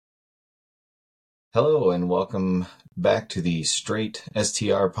Hello and welcome back to the Straight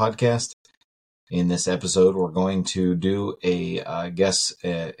STR podcast. In this episode, we're going to do an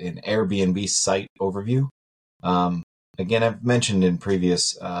Airbnb site overview. Again, I've mentioned in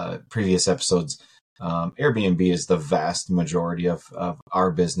previous episodes, Airbnb is the vast majority of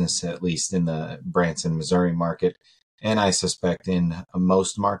our business, at least in the Branson, Missouri market, and I suspect in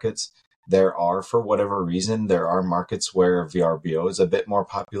most markets. There are, for whatever reason, markets where VRBO is a bit more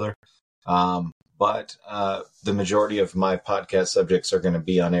popular. But the majority of my podcast subjects are going to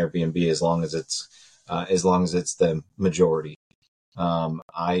be on Airbnb as long as it's the majority.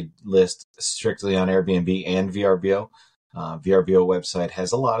 I list strictly on Airbnb and VRBO. VRBO website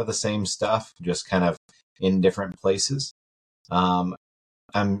has a lot of the same stuff, just kind of in different places. I'm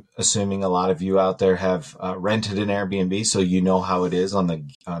assuming a lot of you out there have rented an Airbnb, so you know how it is on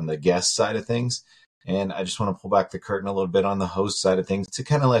the guest side of things. And I just want to pull back the curtain a little bit on the host side of things to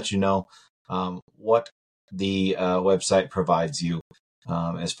kind of let you know what the website provides you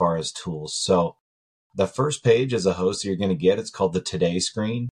as far as tools. So the first page as a host you're going to get, it's called the Today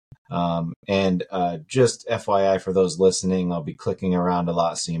screen. And just FYI for those listening, I'll be clicking around a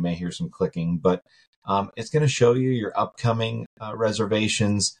lot, so you may hear some clicking, but it's going to show you your upcoming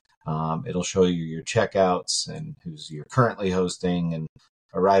reservations. It'll show you your checkouts and who's you're currently hosting and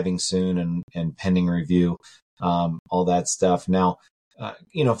arriving soon and pending review, all that stuff. Now,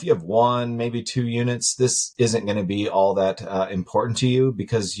 if you have one, maybe two units, this isn't going to be all that important to you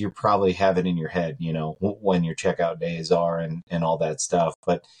because you probably have it in your head, when your checkout days are and all that stuff.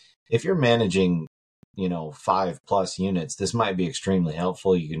 But if you're managing, 5+ units, this might be extremely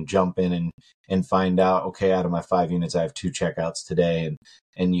helpful. You can jump in and find out, okay, out of my 5 units, I have 2 checkouts today,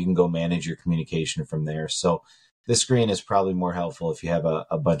 and you can go manage your communication from there. So this screen is probably more helpful if you have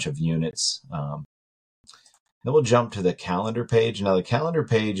a bunch of units. Then we'll jump to the calendar page. Now, the calendar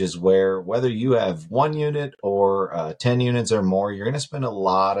page is whether you have 1 unit or 10 units or more, you're going to spend a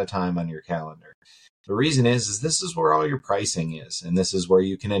lot of time on your calendar. The reason is this is where all your pricing is, and this is where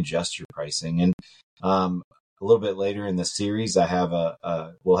you can adjust your pricing. And a little bit later in the series, we'll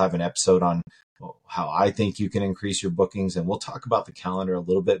have an episode on how I think you can increase your bookings, and we'll talk about the calendar a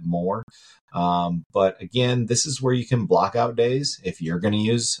little bit more. But again, this is where you can block out days if you're going to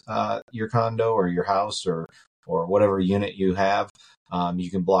use your condo or your house or whatever unit you have. You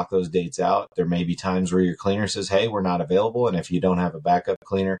can block those dates out. There may be times where your cleaner says, hey, we're not available. And if you don't have a backup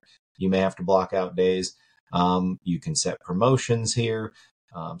cleaner, you may have to block out days. You can set promotions here.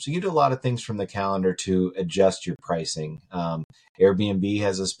 So you can do a lot of things from the calendar to adjust your pricing. Airbnb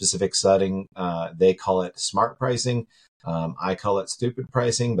has a specific setting. They call it smart pricing. I call it stupid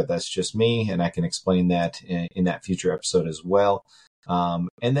pricing, but that's just me. And I can explain that in that future episode as well.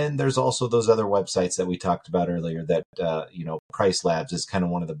 And then there's also those other websites that we talked about earlier that, Price Labs is kind of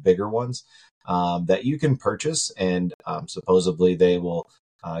one of the bigger ones that you can purchase, and supposedly they will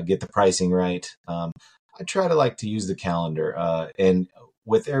get the pricing right. I try to like to use the calendar, and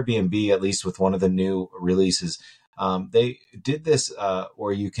with Airbnb, at least with one of the new releases, they did this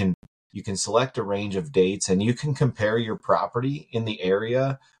where you can select a range of dates and you can compare your property in the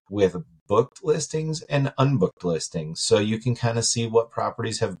area with booked listings and unbooked listings. So you can kind of see what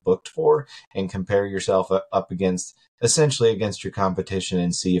properties have booked for and compare yourself up essentially against your competition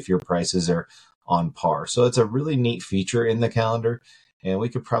and see if your prices are on par. So it's a really neat feature in the calendar, and we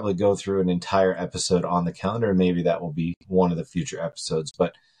could probably go through an entire episode on the calendar. Maybe that will be one of the future episodes.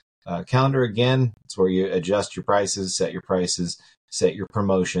 But calendar, again, it's where you adjust your prices, set your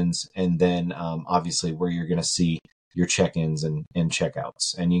promotions, and then obviously where you're going to see your check-ins and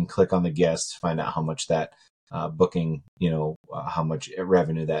checkouts. And you can click on the guests, find out how much that booking, how much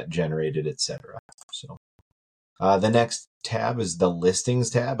revenue that generated, etc. So the next tab is the listings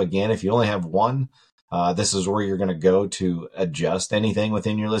tab. Again, if you only have one, this is where you're going to go to adjust anything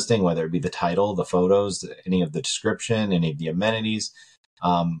within your listing, whether it be the title, the photos, any of the description, any of the amenities.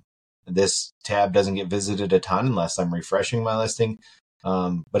 This tab doesn't get visited a ton unless I'm refreshing my listing.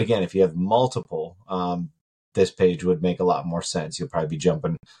 But again, if you have multiple, this page would make a lot more sense. You'll probably be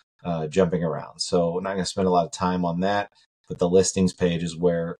jumping around. So I'm not going to spend a lot of time on that, but the listings page is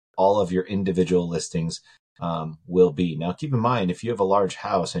where all of your individual listings will be. Now, keep in mind, if you have a large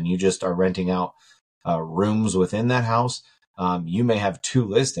house and you just are renting out rooms within that house, you may have 2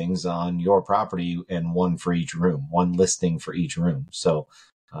 listings on your property and one for each room, one listing for each room. So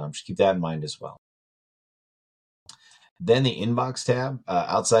just keep that in mind as well. Then the inbox tab,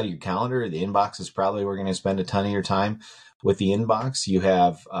 outside of your calendar, the inbox is probably where you're going to spend a ton of your time. With the inbox, you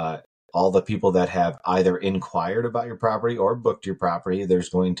have all the people that have either inquired about your property or booked your property. There's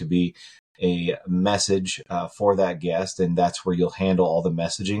going to be a message for that guest, and that's where you'll handle all the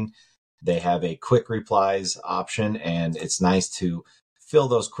messaging. They have a quick replies option, and it's nice to fill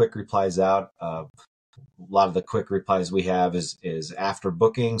those quick replies out. A lot of the quick replies we have is after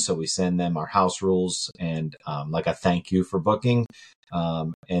booking, so we send them our house rules and like a thank you for booking,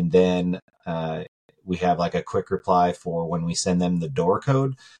 and then we have like a quick reply for when we send them the door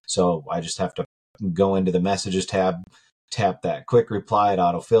code. So I just have to go into the messages tab, tap that quick reply, it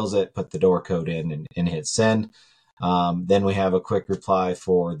autofills it, put the door code in, and hit send. Then we have a quick reply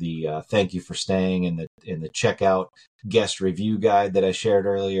for the thank you for staying in the checkout guest review guide that I shared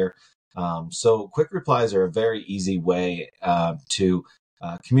earlier. So quick replies are a very easy way to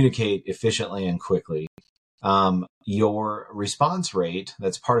communicate efficiently and quickly. Your response rate,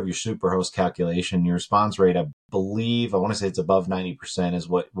 that's part of your Superhost calculation. Your response rate, I want to say it's above 90% is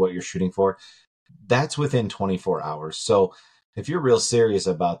what you're shooting for. That's within 24 hours. So if you're real serious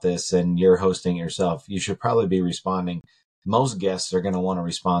about this and you're hosting it yourself, you should probably be responding. Most guests are going to want a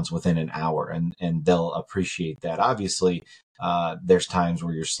response within an hour, and they'll appreciate that. Obviously, there's times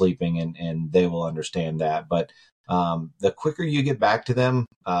where you're sleeping and they will understand that. But the quicker you get back to them,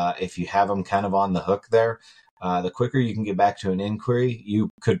 if you have them kind of on the hook there, the quicker you can get back to an inquiry, you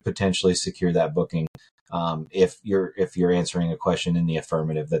could potentially secure that booking if you're answering a question in the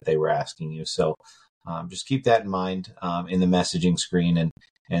affirmative that they were asking you. So just keep that in mind in the messaging screen,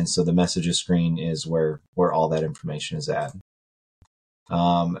 and so the messages screen is where all that information is at.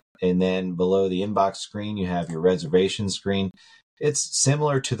 And then below the inbox screen, you have your reservation screen. It's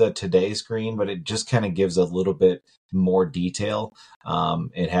similar to the today screen, but it just kind of gives a little bit more detail.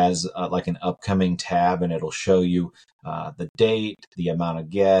 It has like an upcoming tab, and it'll show you the date, the amount of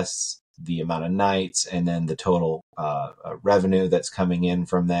guests, the amount of nights, and then the total revenue that's coming in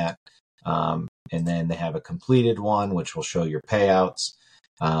from that. And then they have a completed one, which will show your payouts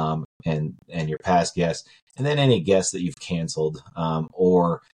and your past guests, and then any guests that you've canceled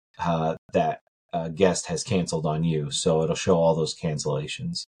or that guest has canceled on you. So it'll show all those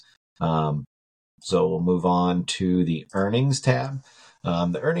cancellations. So we'll move on to the earnings tab.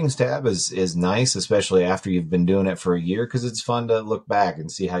 The earnings tab is nice, especially after you've been doing it for a year, because it's fun to look back and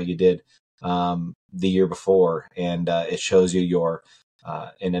see how you did the year before. And it shows you your,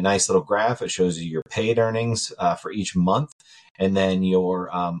 in a nice little graph, it shows you your paid earnings for each month, and then your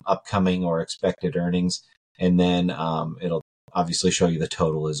upcoming or expected earnings. And then it'll obviously show you the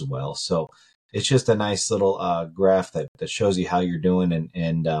total as well. So it's just a nice little graph that shows you how you're doing,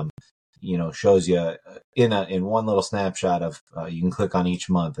 and shows you in one little snapshot of you can click on each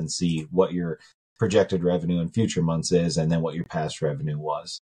month and see what your projected revenue in future months is, and then what your past revenue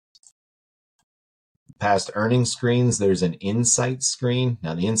was. Past earnings screens, there's an insight screen.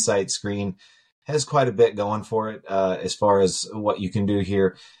 Now the insight screen has quite a bit going for it as far as what you can do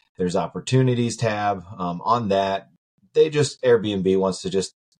here. There's opportunities tab. On that, Airbnb wants to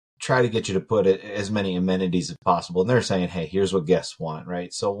just try to get you to put as many amenities as possible. And they're saying, hey, here's what guests want,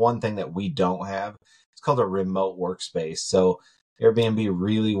 right? So one thing that we don't have, it's called a remote workspace. So Airbnb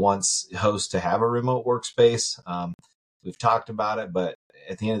really wants hosts to have a remote workspace. We've talked about it, but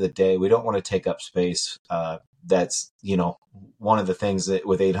at the end of the day, we don't want to take up space. That's, one of the things that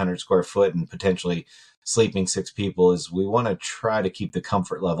with 800 square foot and potentially sleeping 6 people is we want to try to keep the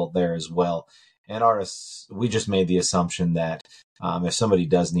comfort level there as well. And we just made the assumption that if somebody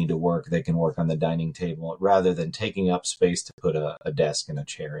does need to work, they can work on the dining table rather than taking up space to put a desk and a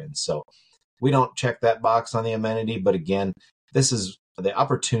chair in. So we don't check that box on the amenity. But again, this is the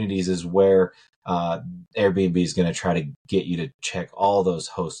opportunities is where Airbnb is going to try to get you to check all those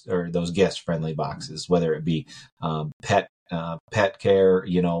host or those guest friendly boxes, whether it be pet care.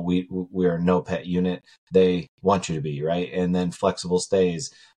 We are no pet unit. They want you to be, right. And then flexible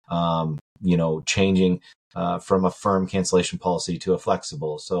stays, changing from a firm cancellation policy to a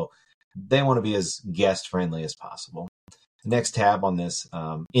flexible. So they want to be as guest friendly as possible. The next tab on this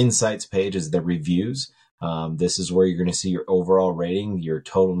insights page is the reviews. This is where you're going to see your overall rating, your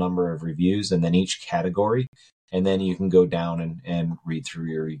total number of reviews, and then each category. And then you can go down and read through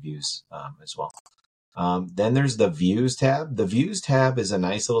your reviews as well. Then there's the views tab. The views tab is a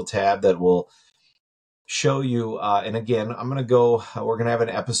nice little tab that will show you, and again, we're going to have an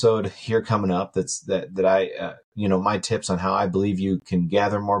episode here coming up that I, my tips on how I believe you can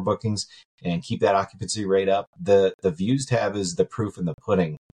gather more bookings and keep that occupancy rate up. The views tab is the proof in the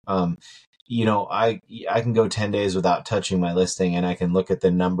pudding. I can go 10 days without touching my listing, and I can look at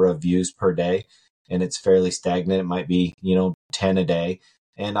the number of views per day, and it's fairly stagnant. It might be, 10 a day,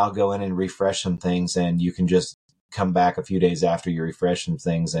 and I'll go in and refresh some things, and you can just come back a few days after you refresh some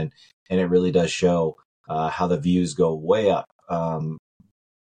things, and it really does show how the views go way up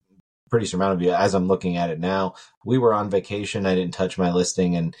pretty surmountable. As I'm looking at it now, we were on vacation. I didn't touch my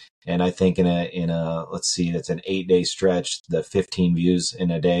listing, and I think in a let's see, that's an 8-day stretch. The 15 views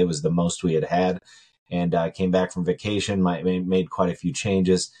in a day was the most we had, and I came back from vacation. Made quite a few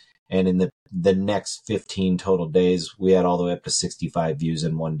changes, and in the next 15 total days, we had all the way up to 65 views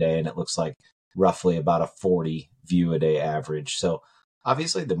in one day, and it looks like roughly about a 40 view a day average. So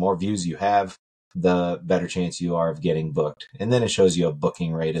obviously, the more views you have, the better chance you are of getting booked. And then it shows you a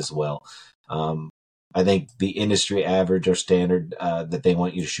booking rate as well. I think the industry average or standard that they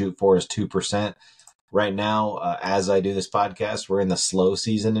want you to shoot for is 2%. Right now, as I do this podcast, we're in the slow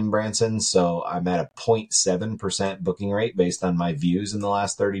season in Branson. So I'm at a 0.7% booking rate based on my views in the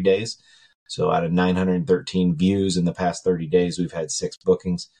last 30 days. So out of 913 views in the past 30 days, we've had 6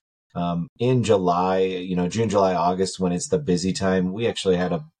 bookings. In July, June, July, August, when it's the busy time, we actually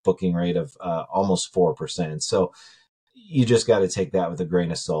had a booking rate of almost 4%. So you just got to take that with a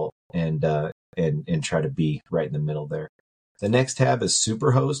grain of salt and try to be right in the middle there. The next tab is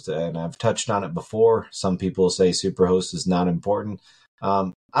Superhost, and I've touched on it before. Some people say Superhost is not important. I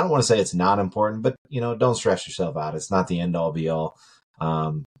don't want to say it's not important, but don't stress yourself out. It's not the end all be all.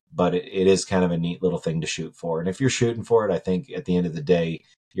 But it is kind of a neat little thing to shoot for. And if you're shooting for it, I think at the end of the day,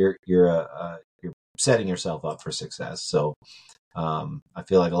 you're setting yourself up for success. So I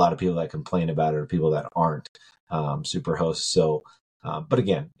feel like a lot of people that complain about it are people that aren't super hosts. So, but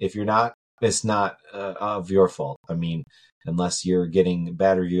again, if you're not, it's not of your fault. I mean, unless you're getting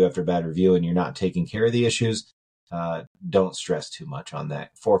bad review after bad review and you're not taking care of the issues, don't stress too much on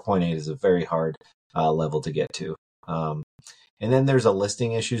that. 4.8 is a very hard level to get to. And then there's a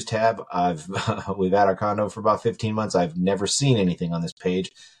listing issues tab. We've had our condo for about 15 months. I've never seen anything on this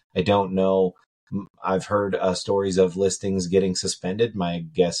page. I don't know. I've heard stories of listings getting suspended. My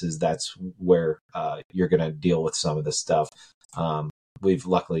guess is that's where you're going to deal with some of this stuff. We've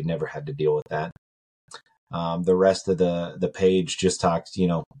luckily never had to deal with that. The rest of the page just talks,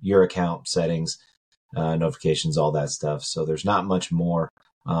 your account settings, notifications, all that stuff. So there's not much more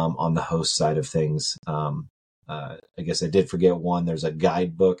on the host side of things. I guess I did forget one. There's a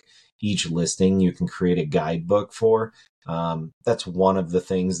guidebook. Each listing you can create a guidebook for. That's one of the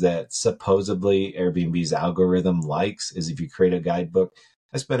things that supposedly Airbnb's algorithm likes is if you create a guidebook.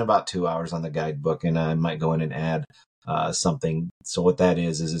 I spent about 2 hours on the guidebook, and I might go in and add something. So what that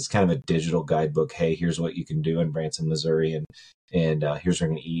is it's kind of a digital guidebook. Hey, here's what you can do in Branson, Missouri, and here's where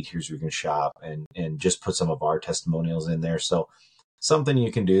you're going to eat, here's where you're going to shop, and just put some of our testimonials in there. So something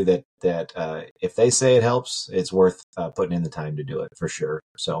you can do that if they say it helps, it's worth putting in the time to do it for sure.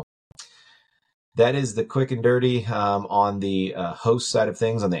 So that is the quick and dirty on the host side of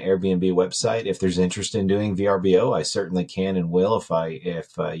things on the Airbnb website. If there's interest in doing VRBO, I certainly can and will. If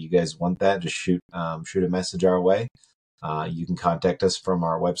you guys want that, just shoot a message our way. You can contact us from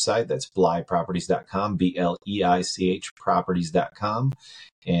our website. That's bleichproperties.com, BLEICH properties.com,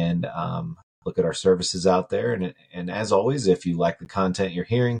 and look at our services out there. And as always, if you like the content you're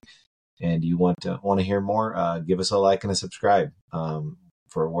hearing and you want to hear more, give us a like and a subscribe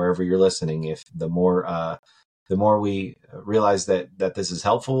for wherever you're listening. If the more we realize that this is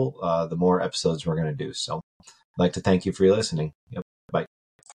helpful, the more episodes we're going to do. So I'd like to thank you for your listening. Yep.